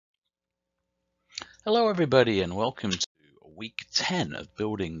Hello everybody and welcome to week 10 of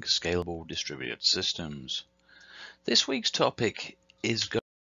building scalable distributed systems. This week's topic is going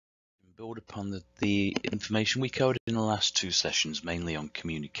to build upon the information we covered in the last two sessions, mainly on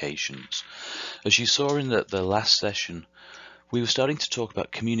communications. As you saw in the last session, we were starting to talk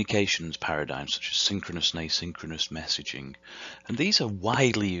about communications paradigms such as synchronous and asynchronous messaging, and these are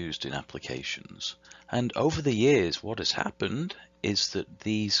widely used in applications. And over the years, what has happened is that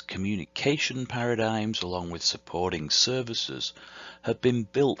these communication paradigms, along with supporting services, have been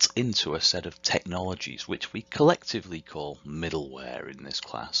built into a set of technologies which we collectively call middleware in this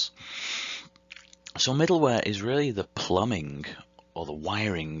class. So middleware is really the plumbing or the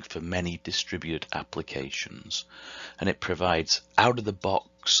wiring for many distributed applications, and it provides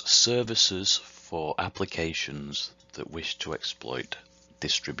out-of-the-box services for applications that wish to exploit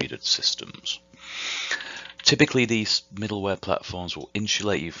distributed systems. Typically, these middleware platforms will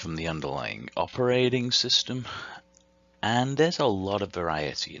insulate you from the underlying operating system, and there's a lot of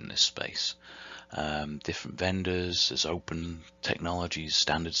variety in this space. Different vendors, there's open technologies,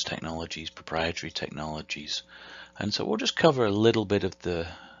 standards technologies, proprietary technologies, and so we'll just cover a little bit of the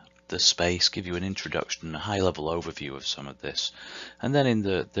space, give you an introduction, a high-level overview of some of this, and then in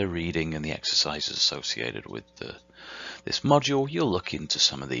the reading and the exercises associated with this module, you'll look into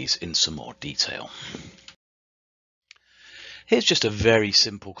some of these in some more detail. Here's just a very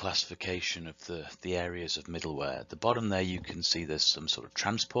simple classification of the areas of middleware. At the bottom there you can see there's some sort of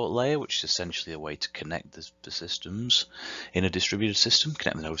transport layer, which is essentially a way to connect the systems in a distributed system,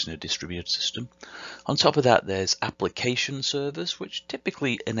 connect the nodes in a distributed system. On top of that there's application servers, which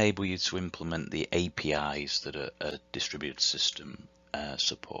typically enable you to implement the APIs that a distributed system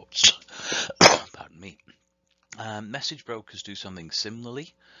supports. Pardon me. Message brokers do something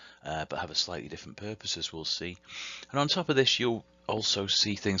similarly, but have a slightly different purpose, as we'll see. And on top of this, you'll also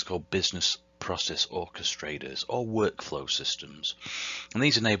see things called business process orchestrators or workflow systems. And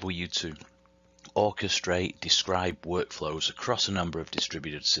these enable you to orchestrate, describe workflows across a number of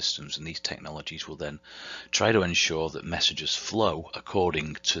distributed systems, and these technologies will then try to ensure that messages flow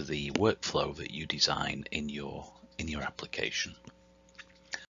according to the workflow that you design in your application.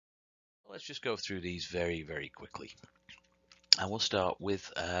 Let's just go through these very, very quickly. And we'll start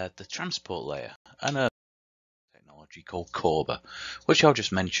with the transport layer and a technology called Corba, which I'll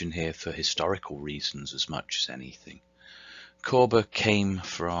just mention here for historical reasons as much as anything. Corba came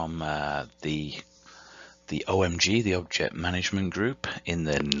from the OMG, the Object Management Group, in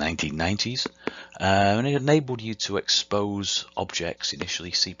the 1990s, and it enabled you to expose objects,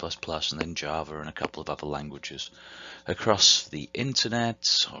 initially C++ and then Java and a couple of other languages, across the internet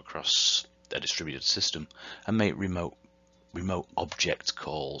or across a distributed system and make remote object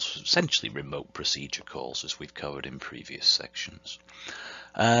calls, essentially remote procedure calls, as we've covered in previous sections.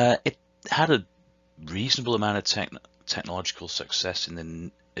 It had a reasonable amount of technological success in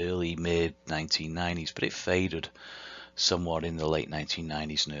the early mid 1990s, but it faded somewhat in the late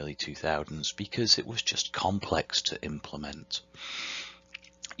 1990s and early 2000s because it was just complex to implement.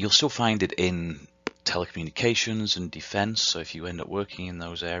 You'll still find it in telecommunications and defense, so if you end up working in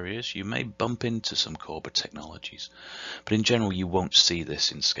those areas, you may bump into some Corba technologies, but in general you won't see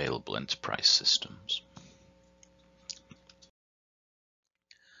this in scalable enterprise systems.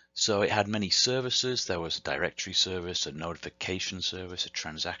 So it had many services. There was a directory service, a notification service, a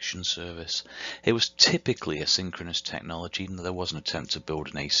transaction service. It was typically a synchronous technology, and there was an attempt to build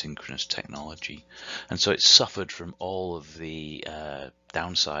an asynchronous technology. And so it suffered from all of the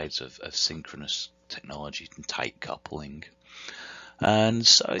downsides of synchronous technology and tight coupling. And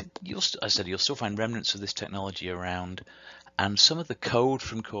so you'll still find remnants of this technology around, and some of the code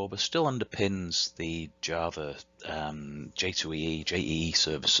from Corba still underpins the Java J2EE, JEE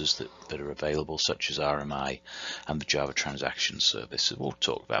services that are available, such as RMI and the Java Transaction Service. We'll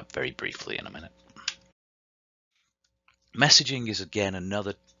talk about very briefly in a minute. Messaging is again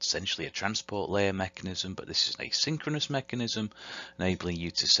another, essentially a transport layer mechanism, but this is an asynchronous mechanism, enabling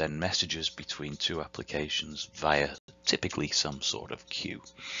you to send messages between two applications via typically some sort of queue.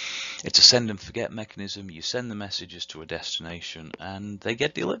 It's a send and forget mechanism. You send the messages to a destination and they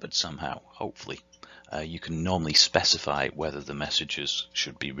get delivered somehow, hopefully. You can normally specify whether the messages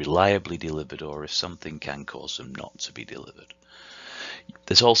should be reliably delivered or if something can cause them not to be delivered.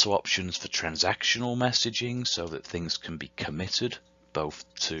 There's also options for transactional messaging so that things can be committed both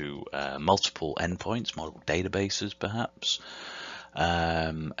to multiple endpoints, multiple databases perhaps,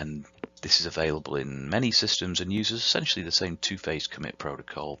 and This is available in many systems and uses essentially the same two-phase commit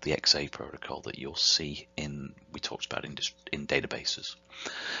protocol, the XA protocol that you'll see we talked about in databases.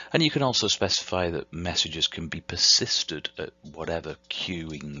 And you can also specify that messages can be persisted at whatever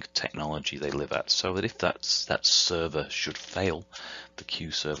queuing technology they live at, so that if that server should fail, the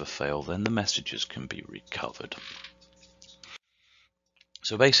queue server fail, then the messages can be recovered.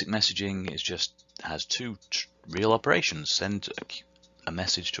 So basic messaging has two real operations: send a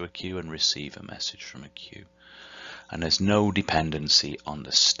message to a queue and receive a message from a queue. And there's no dependency on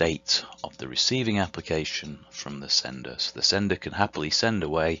the state of the receiving application from the sender. So the sender can happily send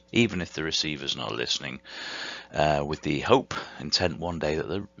away, even if the receiver's not listening, with the intent one day that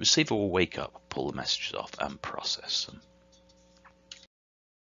the receiver will wake up, pull the messages off, and process them.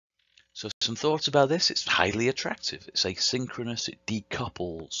 So some thoughts about this: it's highly attractive, it's asynchronous, it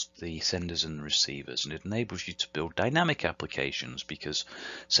decouples the senders and receivers, and it enables you to build dynamic applications because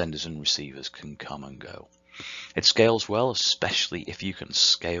senders and receivers can come and go. It scales well, especially if you can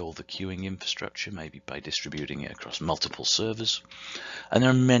scale the queuing infrastructure, maybe by distributing it across multiple servers. And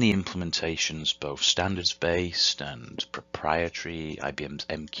there are many implementations, both standards-based and proprietary, IBM's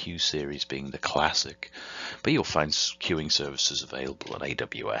MQ series being the classic. But you'll find queuing services available on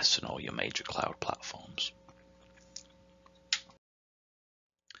AWS and all your major cloud platforms.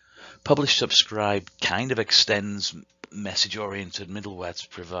 Publish subscribe kind of extends message-oriented middleware to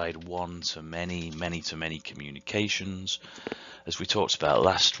provide one-to-many, many-to-many communications. As we talked about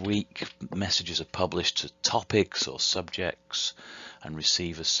last week, messages are published to topics or subjects, and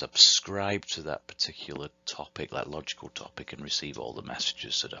receivers subscribe to that particular topic, that logical topic, and receive all the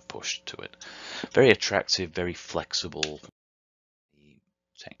messages that are pushed to it. Very attractive, very flexible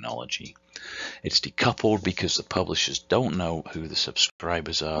technology. It's decoupled because the publishers don't know who the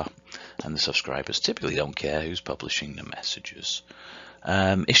subscribers are, and the subscribers typically don't care who's publishing the messages.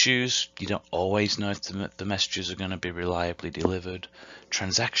 Issues: you don't always know if the messages are going to be reliably delivered.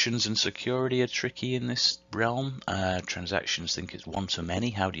 Transactions and security are tricky in this realm. Transactions think it's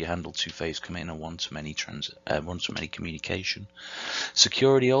one-to-many. How do you handle two-phase commit and one-to-many communication?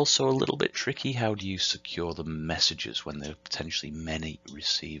 Security also a little bit tricky. How do you secure the messages when there are potentially many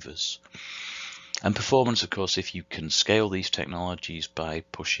receivers? And performance, of course, if you can scale these technologies by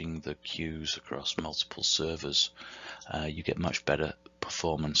pushing the queues across multiple servers, you get much better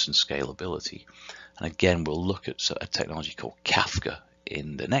performance and scalability. And again, we'll look at a technology called Kafka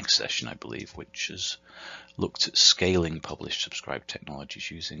in the next session, I believe, which has looked at scaling published subscribe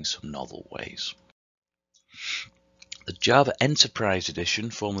technologies using some novel ways. The Java Enterprise Edition,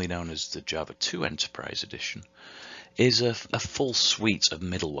 formerly known as the Java 2 Enterprise Edition, is a full suite of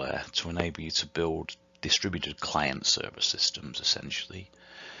middleware to enable you to build distributed client-server systems, essentially.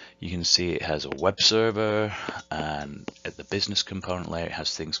 You can see it has a web server, and at the business component layer it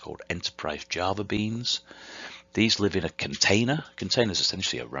has things called enterprise Java beans. These live in a container. A container is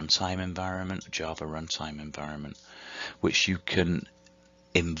essentially a runtime environment, a Java runtime environment, which you can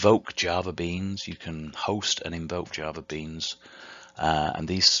invoke Java beans, you can host and invoke Java beans, and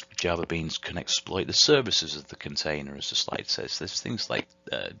these Java beans can exploit the services of the container, as the slide says. There's things like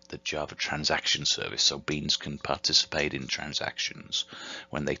the Java transaction service, so beans can participate in transactions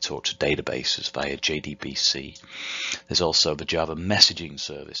when they talk to databases via JDBC. There's also the Java messaging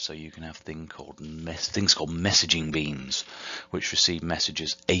service, so you can have things called messaging beans, which receive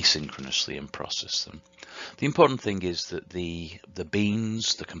messages asynchronously and process them. The important thing is that the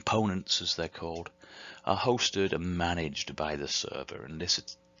beans, the components as they're called, are hosted and managed by the server, and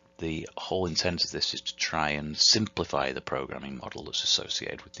the whole intent of this is to try and simplify the programming model that's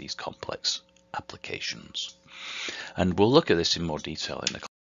associated with these complex applications. And we'll look at this in more detail in the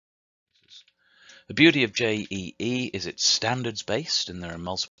classes. The beauty of JEE is it's standards based, and there are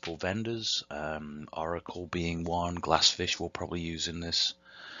multiple vendors, Oracle being one. Glassfish we'll probably use in this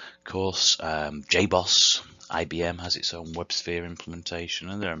course. JBoss, IBM has its own WebSphere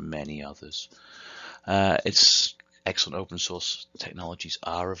implementation, and there are many others. It's excellent open source technologies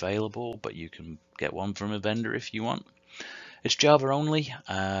are available, but you can get one from a vendor if you want. It's Java only.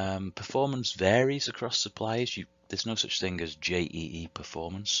 Performance varies across suppliers. There's no such thing as JEE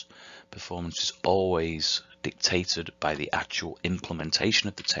performance. Performance is always dictated by the actual implementation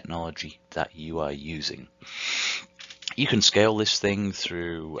of the technology that you are using. You can scale this thing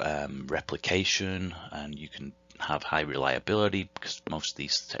through replication, and you can have high reliability because most of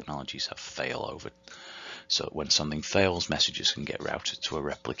these technologies have failover. So when something fails, messages can get routed to a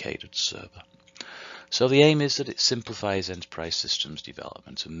replicated server. So the aim is that it simplifies enterprise systems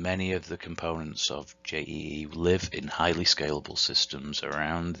development, and many of the components of JEE live in highly scalable systems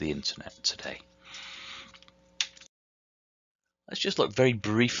around the internet today. Let's just look very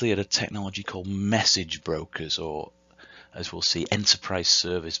briefly at a technology called message brokers, or as we'll see, enterprise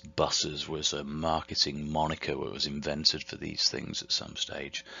service buses was a marketing moniker that was invented for these things at some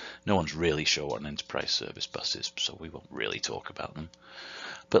stage. No one's really sure what an enterprise service bus is, so we won't really talk about them.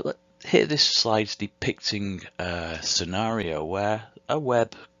 But here this slide's depicting a scenario where a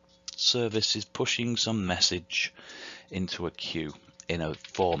web service is pushing some message into a queue in a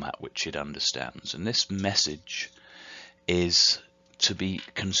format which it understands, and this message is to be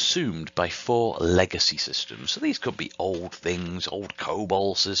consumed by 4 legacy systems. So these could be old things, old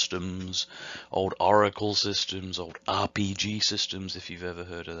COBOL systems, old Oracle systems, old RPG systems, if you've ever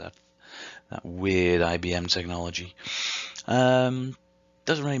heard of that weird IBM technology. Doesn't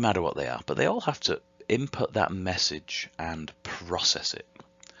really matter what they are, but they all have to input that message and process it.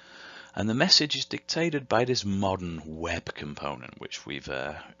 And the message is dictated by this modern web component, which we've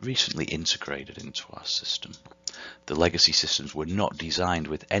recently integrated into our system. The legacy systems were not designed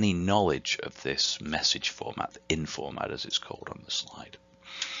with any knowledge of this message format, in format as it's called on the slide.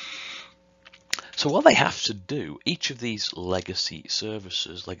 So what they have to do, each of these legacy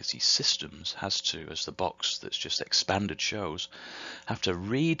services, legacy systems, has to, as the box that's just expanded shows, have to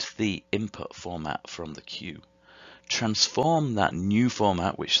read the input format from the queue, transform that new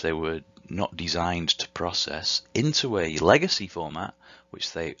format, which they were not designed to process, into a legacy format,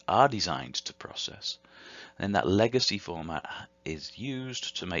 which they are designed to process. And that legacy format is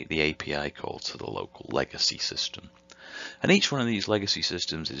used to make the API call to the local legacy system. And each one of these legacy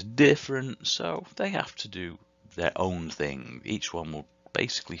systems is different, so they have to do their own thing. Each one will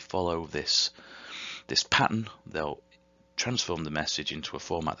basically follow this pattern. They'll transform the message into a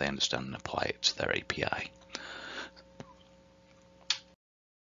format they understand and apply it to their API.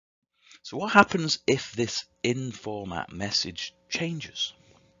 So what happens if this in-format message changes?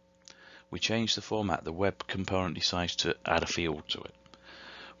 We change the format, the web component decides to add a field to it.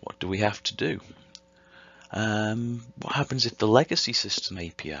 What do we have to do? What happens if the legacy system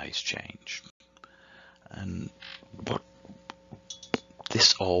APIs change? And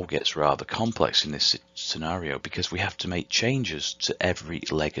this all gets rather complex in this scenario because we have to make changes to every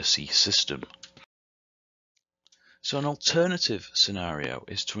legacy system. So an alternative scenario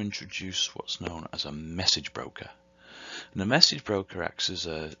is to introduce what's known as a message broker. And a message broker acts as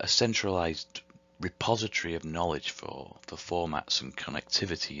a centralized repository of knowledge for formats and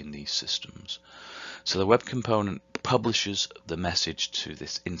connectivity in these systems. So the web component publishes the message to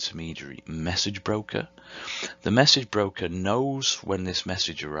this intermediary message broker. The message broker knows when this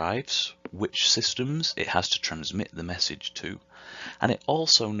message arrives, which systems it has to transmit the message to, and it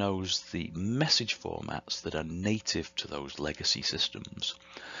also knows the message formats that are native to those legacy systems.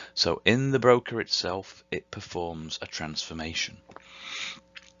 So in the broker itself, it performs a transformation.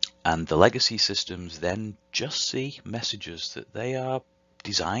 And the legacy systems then just see messages that they are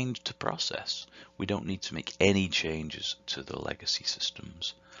designed to process. We don't need to make any changes to the legacy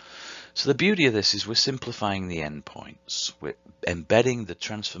systems. So the beauty of this is we're simplifying the endpoints. We're embedding the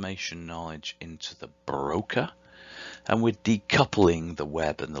transformation knowledge into the broker, and we're decoupling the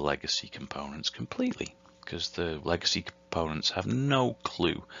web and the legacy components completely, because the legacy components have no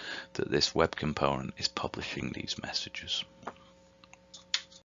clue that this web component is publishing these messages.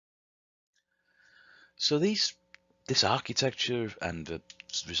 So this architecture and the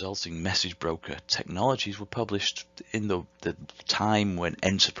resulting message broker technologies were published in the time when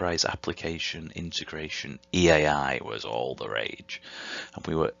enterprise application integration, EAI, was all the rage. And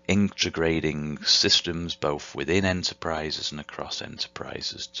we were integrating systems both within enterprises and across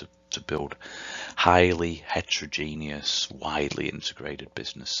enterprises to build highly heterogeneous, widely integrated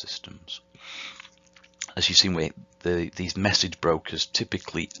business systems. As you've seen, these message brokers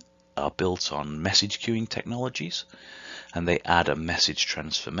typically are built on message queuing technologies, and they add a message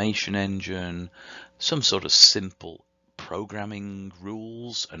transformation engine, some sort of simple programming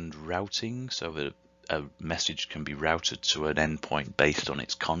rules and routing so that a message can be routed to an endpoint based on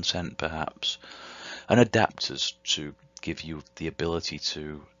its content perhaps, and adapters to give you the ability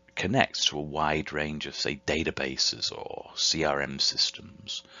to connect to a wide range of, say, databases or CRM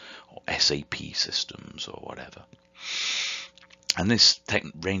systems or SAP systems or whatever. And this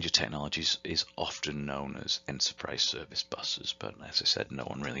range of technologies is often known as enterprise service buses, but as I said, no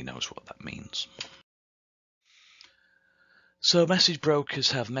one really knows what that means. So message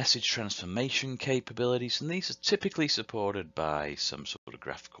brokers have message transformation capabilities, and these are typically supported by some sort of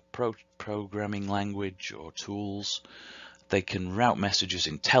graphical programming language or tools. They can route messages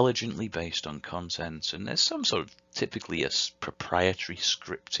intelligently based on content, and there's some sort of typically a proprietary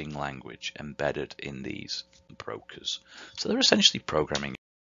scripting language embedded in these brokers. So they're essentially programming.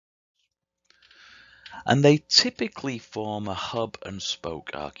 And they typically form a hub and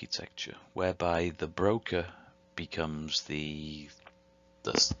spoke architecture, whereby the broker becomes the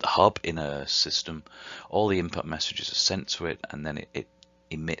hub in a system. All the input messages are sent to it, and then it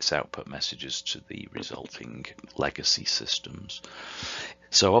emits output messages to the resulting legacy systems.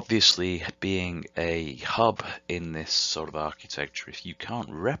 So obviously, being a hub in this sort of architecture, if you can't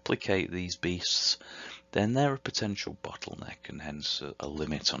replicate these beasts, then they're a potential bottleneck and hence a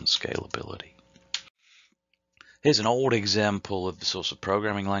limit on scalability. Here's an old example of the sorts of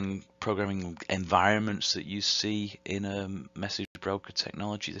programming environments that you see in a message broker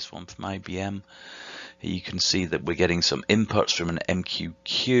technology. This one from IBM. Here you can see that we're getting some inputs from an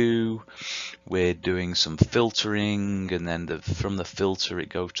MQQ. We're doing some filtering, and then from the filter it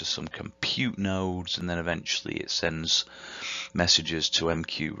goes to some compute nodes, and then eventually it sends messages to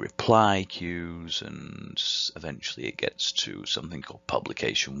MQ reply queues, and eventually it gets to something called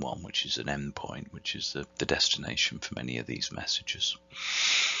publication 1, which is an endpoint, which is the destination for many of these messages.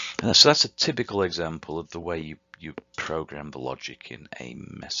 And so that's a typical example of the way you program the logic in a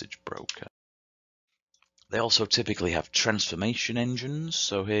message broker. They also typically have transformation engines.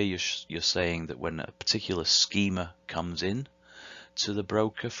 So here you're saying that when a particular schema comes in to the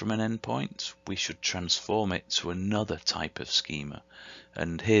broker from an endpoint, we should transform it to another type of schema.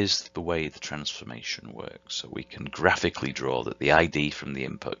 And here's the way the transformation works. So we can graphically draw that the ID from the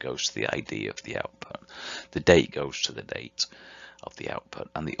input goes to the ID of the output. The date goes to the date of the output,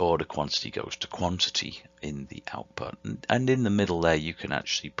 and the order quantity goes to quantity in the output. And in the middle there, you can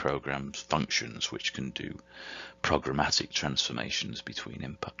actually program functions which can do programmatic transformations between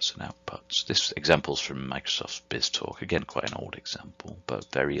inputs and outputs. This example is from Microsoft's BizTalk. Again, quite an old example,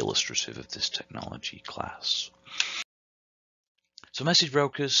 but very illustrative of this technology class. So message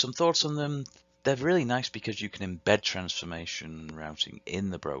brokers, some thoughts on them. They're really nice because you can embed transformation routing in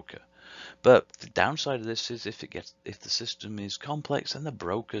the broker. But the downside of this is if the system is complex, then the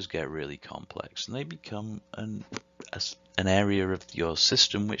brokers get really complex, and they become an area of your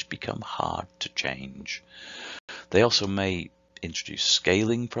system which become hard to change. They also may introduce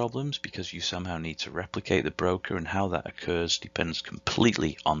scaling problems because you somehow need to replicate the broker, and how that occurs depends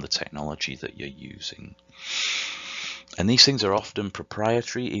completely on the technology that you're using. And these things are often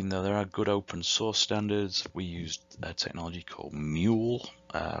proprietary, even though there are good open source standards. We used a technology called Mule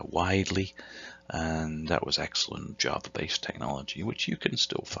widely, and that was excellent Java-based technology, which you can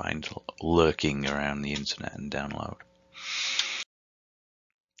still find lurking around the internet and download.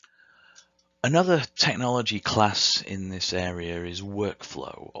 Another technology class in this area is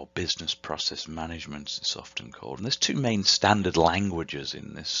workflow, or business process management, it's often called. And there's two main standard languages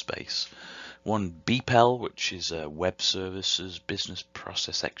in this space. One, BPEL, which is a web services business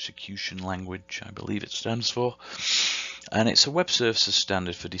process execution language, I believe it stands for. And it's a web services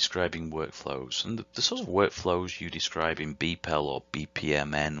standard for describing workflows. And the sort of workflows you describe in BPEL or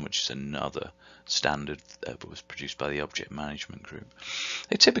BPMN, which is another standard that was produced by the Object Management Group,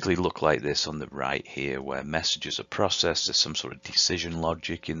 they typically look like this on the right here, where messages are processed. There's some sort of decision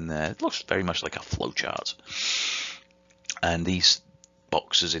logic in there. It looks very much like a flowchart. And these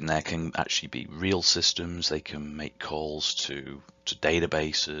boxes in there can actually be real systems. They can make calls to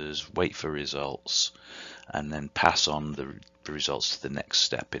databases, wait for results, and then pass on the results to the next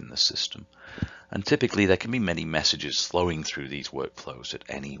step in the system. And typically there can be many messages flowing through these workflows at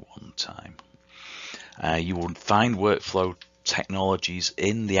any one time. You will find workflow technologies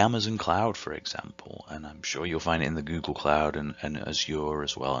in the Amazon cloud, for example, and I'm sure you'll find it in the Google cloud and Azure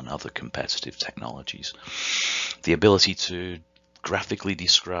as well, and other competitive technologies. The ability to graphically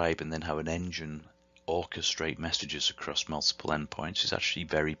describe and then have an engine orchestrate messages across multiple endpoints is actually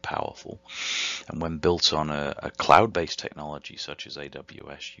very powerful. And when built on a cloud-based technology such as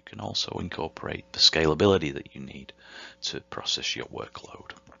AWS, you can also incorporate the scalability that you need to process your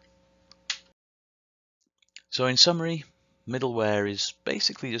workload. So in summary, middleware is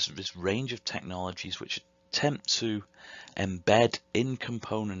basically just this range of technologies which attempt to embed in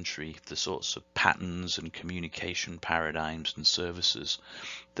componentry the sorts of patterns and communication paradigms and services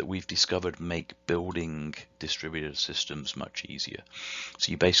that we've discovered make building distributed systems much easier.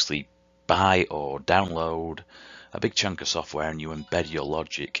 So you basically buy or download a big chunk of software and you embed your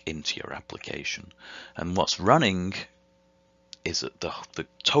logic into your application. And what's running is that the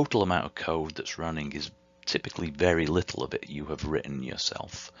total amount of code that's running is typically very little of it you have written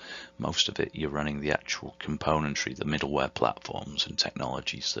yourself. Most of it you're running the actual componentry, the middleware platforms and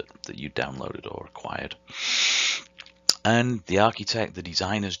technologies that you downloaded or acquired. And the architect, the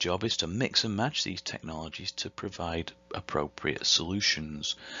designer's job is to mix and match these technologies to provide appropriate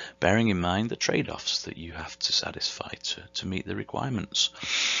solutions, bearing in mind the trade-offs that you have to satisfy to meet the requirements.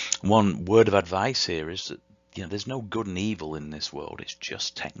 One word of advice here is that there's no good and evil in this world, it's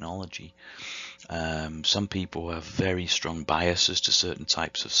just technology. Some people have very strong biases to certain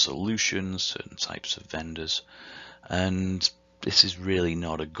types of solutions, certain types of vendors, and this is really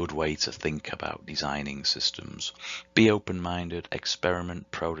not a good way to think about designing systems. Be open-minded,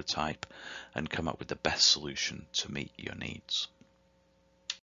 experiment, prototype, and come up with the best solution to meet your needs.